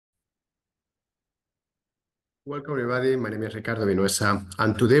Welcome, everybody. My name is Ricardo Vinuesa,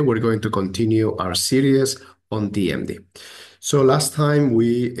 and today we're going to continue our series on DMD. So last time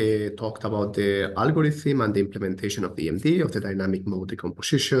we talked about the algorithm and the implementation of DMD, of the dynamic mode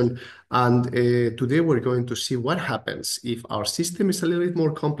decomposition, and today we're going to see what happens if our system is a little bit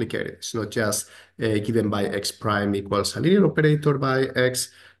more complicated. It's not just given by x prime equals a linear operator by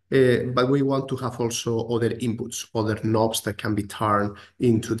x, but we want to have also other inputs, other knobs that can be turned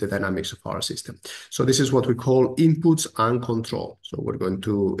into the dynamics of our system. So this is what we call inputs and control. So we're going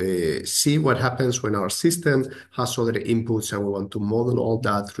to see what happens when our system has other inputs, and we want to model all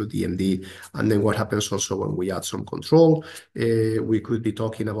that through DMD. And then what happens also when we add some control. We could be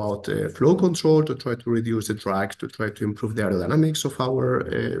talking about flow control to try to reduce the drag, to try to improve the aerodynamics of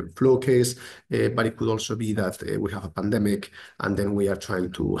our flow case. But it could also be that we have a pandemic, and then we are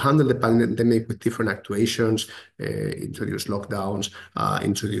trying to handle the pandemic with different actuations, introduce lockdowns,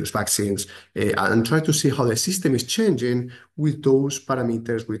 introduce vaccines, and try to see how the system is changing with those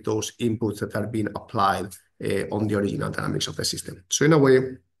parameters, with those inputs that are being applied on the original dynamics of the system. So in a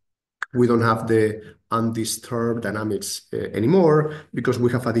way, we don't have the undisturbed dynamics anymore because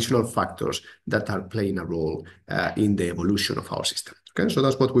we have additional factors that are playing a role in the evolution of our system. Okay, so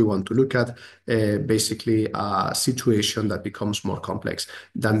that's what we want to look at, basically a situation that becomes more complex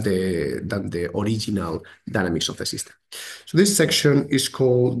than the original dynamics of the system. So this section is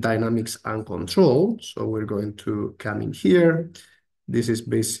called dynamics and control. So we're going to come in here. This is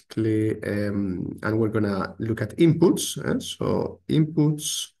basically, and we're going to look at inputs. So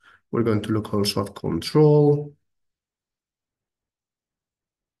inputs, we're going to look also at control.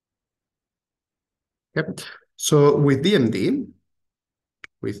 Yep. So with DMD,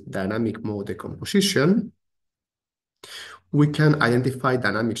 with dynamic mode decomposition, we can identify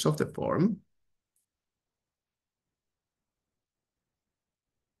dynamics of the form.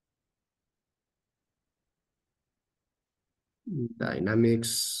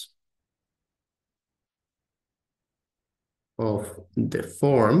 Dynamics of the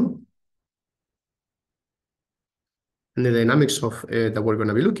form. And the dynamics of that we're going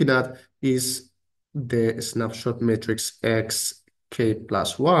to be looking at is the snapshot matrix x k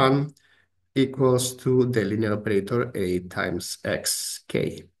plus 1 equals to the linear operator a times x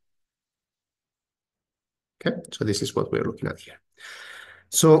k. Okay, so this is what we're looking at here.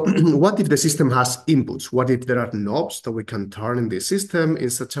 So what if the system has inputs? What if there are knobs that we can turn in the system in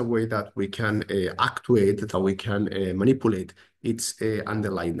such a way that we can actuate, that we can manipulate its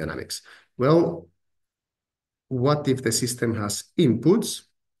underlying dynamics? Well, what if the system has inputs?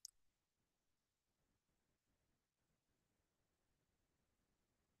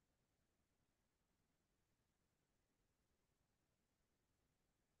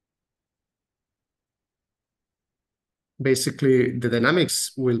 Basically, the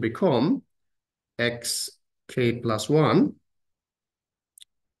dynamics will become xk plus 1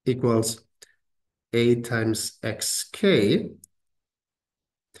 equals a times xk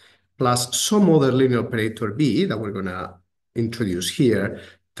plus some other linear operator b that we're going to introduce here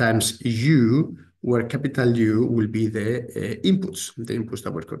times u, where capital U will be the inputs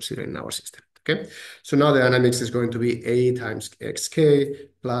that we're considering in our system. Okay, so now the dynamics is going to be a times xk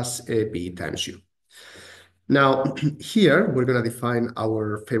plus b times u. Now, here we're going to define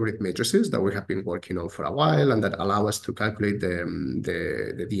our favorite matrices that we have been working on for a while and that allow us to calculate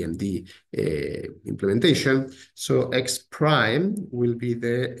the DMD implementation. So X prime will be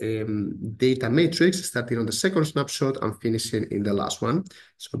the data matrix starting on the second snapshot and finishing in the last one.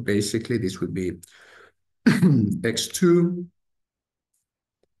 So basically, this would be X2,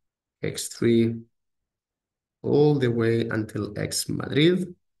 X3, all the way until X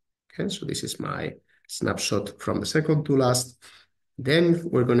Madrid. Okay, so this is my snapshot from the second to last. Then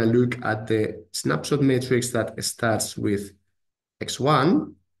we're going to look at the snapshot matrix that starts with x1.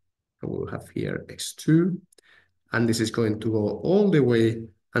 And we'll have here x2. And this is going to go all the way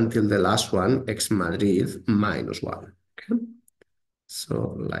until the last one, x Madrid minus 1. Okay,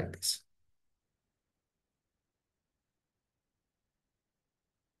 so like this.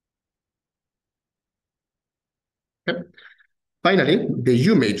 Okay. Finally, the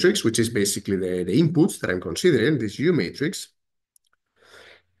U matrix, which is basically the inputs that I'm considering, this U matrix,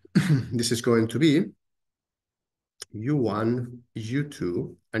 this is going to be U1,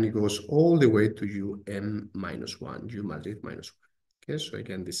 U2, and it goes all the way to UM minus 1, U Madrid minus 1. Okay, so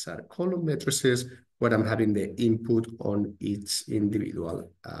again, these are column matrices where I'm having the input on each individual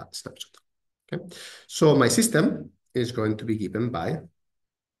snapshot. Okay, so my system is going to be given by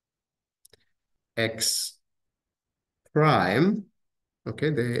X prime. Okay,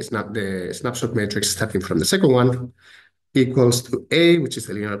 the snapshot matrix starting from the second one, equals to A, which is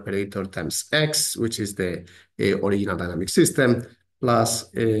the linear operator, times X, which is the original dynamic system, plus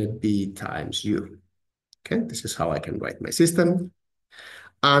B times U. Okay, this is how I can write my system.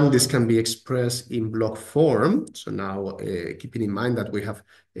 And this can be expressed in block form. So now, keeping in mind that we have,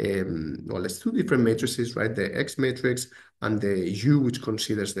 well, there's two different matrices, right? The X matrix and the U, which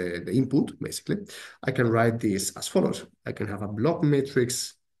considers the input, basically. I can write this as follows. I can have a block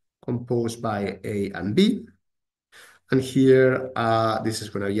matrix composed by A and B. And here, this is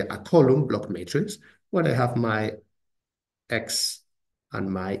going to be a column block matrix where I have my X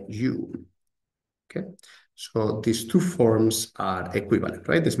and my U. Okay, so these two forms are equivalent,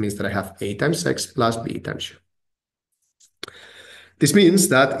 right? This means that I have A times X plus B times U. This means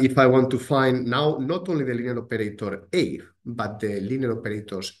that if I want to find now not only the linear operator A, but the linear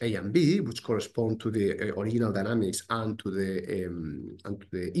operators A and B, which correspond to the original dynamics and to the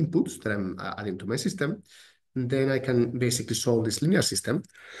inputs that I'm adding to my system, then I can basically solve this linear system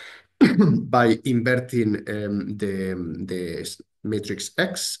by inverting the matrix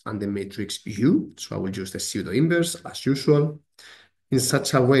X and the matrix U. So I will use the pseudo inverse as usual in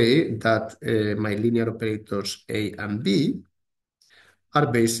such a way that my linear operators A and B are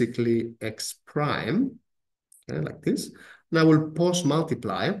basically X prime, okay, like this. And I will post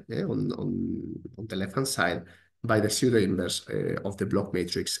multiply on the left-hand side by the pseudo inverse of the block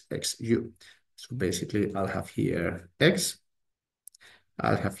matrix XU. So basically I'll have here X,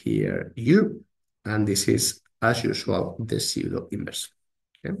 I'll have here U, and this is, as usual, the pseudo inverse.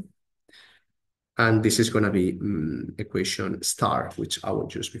 Okay? And this is going to be equation star, which I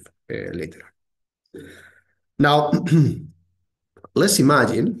will use later. Now, let's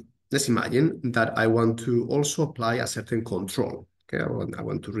imagine that I want to also apply a certain control. Okay, I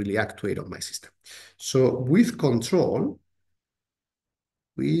want to really actuate on my system. So with control,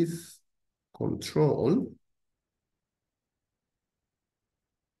 I'm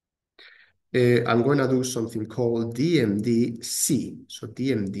going to do something called DMD-C. So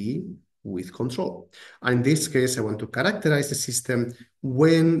DMD with control. And in this case, I want to characterize the system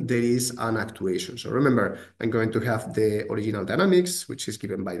when there is an actuation. So remember, I'm going to have the original dynamics, which is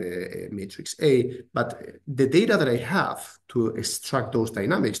given by the matrix A, but the data that I have to extract those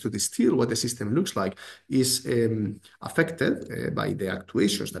dynamics, to distill what the system looks like, is affected by the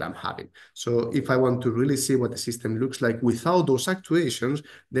actuations that I'm having. So if I want to really see what the system looks like without those actuations,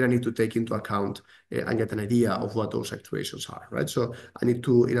 then I need to take into account and get an idea of what those actuations are, right? So I need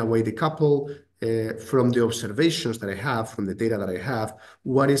to, in a way, decouple from the observations that I have, from the data that I have,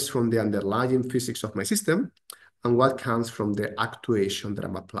 what is from the underlying physics of my system, and what comes from the actuation that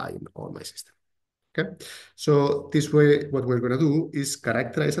I'm applying on my system. Okay, so this way, what we're going to do is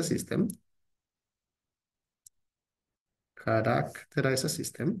characterize a system. Where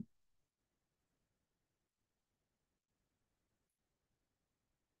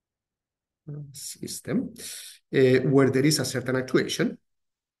there is a certain actuation.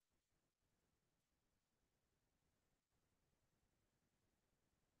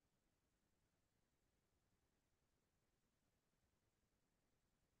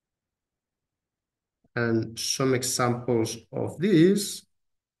 And some examples of this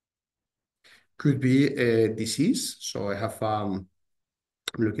could be a disease. So I have, I'm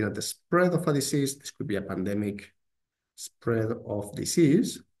looking at the spread of a disease. This could be a pandemic spread of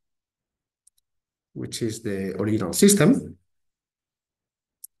disease, which is the original system.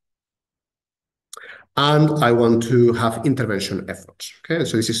 And I want to have intervention efforts. Okay,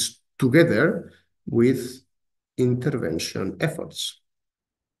 so this is together with intervention efforts.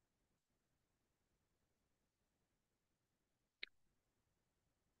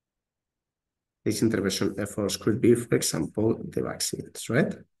 These intervention efforts could be, for example, the vaccines,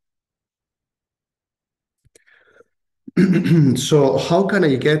 right? So how can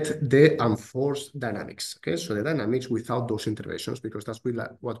I get the unforced dynamics? Okay, so the dynamics without those interventions, because that's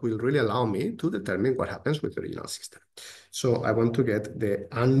what will really allow me to determine what happens with the original system. So I want to get the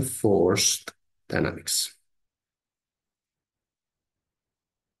unforced dynamics.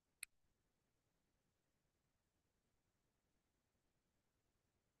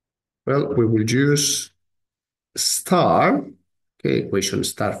 Well, we will use star, okay, equation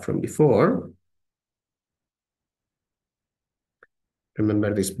star from before.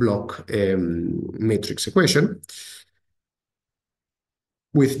 Remember this block matrix equation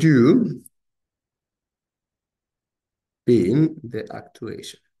with U being the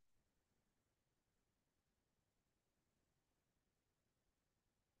actuation.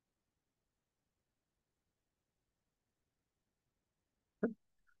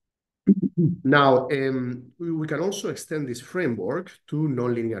 Now, we can also extend this framework to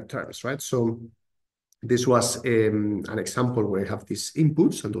nonlinear terms, right? So This was an example where I have these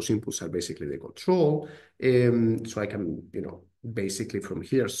inputs, and those inputs are basically the control. So I can, basically from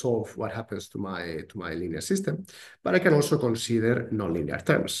here solve what happens to my linear system. But I can also consider nonlinear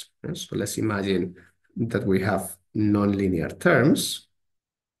terms. So let's imagine that we have nonlinear terms.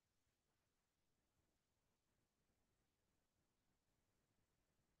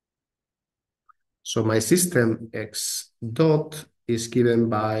 So my system X dot is given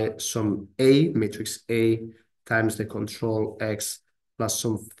by some A, matrix A, times the control X plus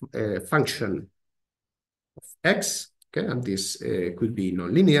some function of X. Okay, and this could be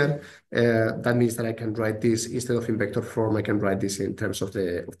nonlinear. That means that I can write this instead of in vector form. I can write this in terms of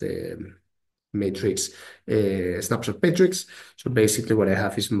the matrix, snapshot matrix. So basically, what I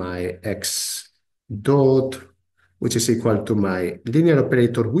have is my X dot, which is equal to my linear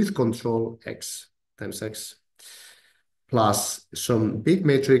operator with control X times X plus some big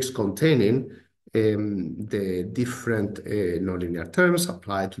matrix containing the different nonlinear terms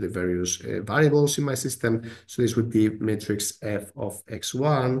applied to the various variables in my system. So this would be matrix F of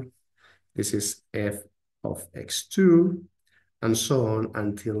X1. This is F of X2, and so on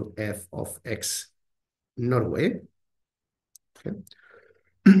until F of X Norway. Okay.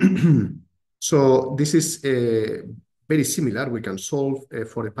 So this is very similar. We can solve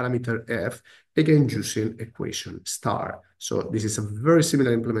for the parameter f, again using equation star. So this is a very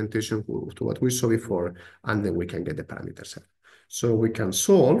similar implementation to what we saw before, and then we can get the parameters f. So we can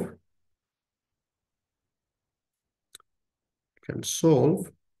solve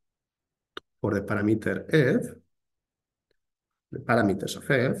for the parameter f, the parameters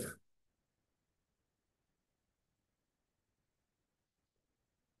of f,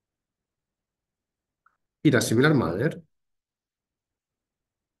 in a similar manner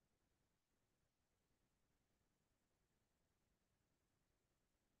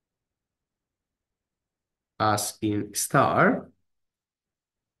as in star.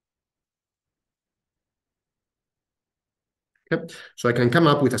 Okay. So I can come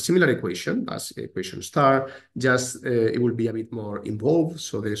up with a similar equation as equation star, just it will be a bit more involved,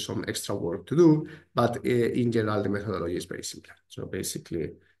 so there's some extra work to do, but in general, the methodology is very similar. So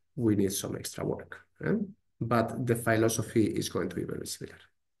basically, we need some extra work, but the philosophy is going to be very similar.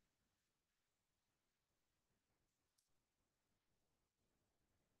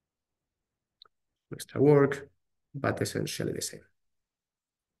 Extra work, but essentially the same.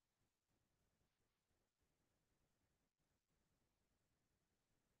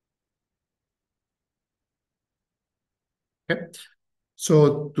 Okay.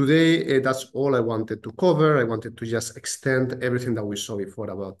 So today, that's all I wanted to cover. I wanted to just extend everything that we saw before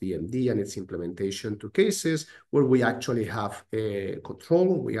about DMD and its implementation to cases where we actually have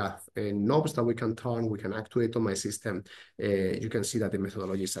control. We have knobs that we can turn. We can actuate on my system. You can see that the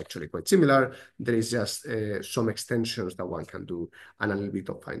methodology is actually quite similar. There is just some extensions that one can do and a little bit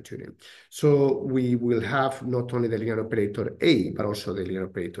of fine-tuning. So we will have not only the linear operator A, but also the linear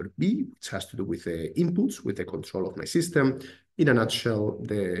operator B, which has to do with the inputs, with the control of my system. In a nutshell,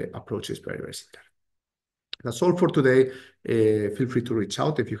 the approach is very, very similar. That's all for today. Feel free to reach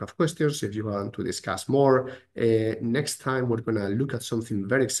out if you have questions, if you want to discuss more. Next time, we're going to look at something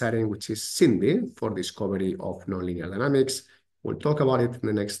very exciting, which is Cindy for discovery of nonlinear dynamics. We'll talk about it in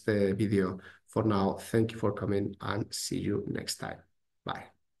the next video. For now, thank you for coming and see you next time.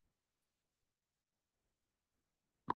 Bye.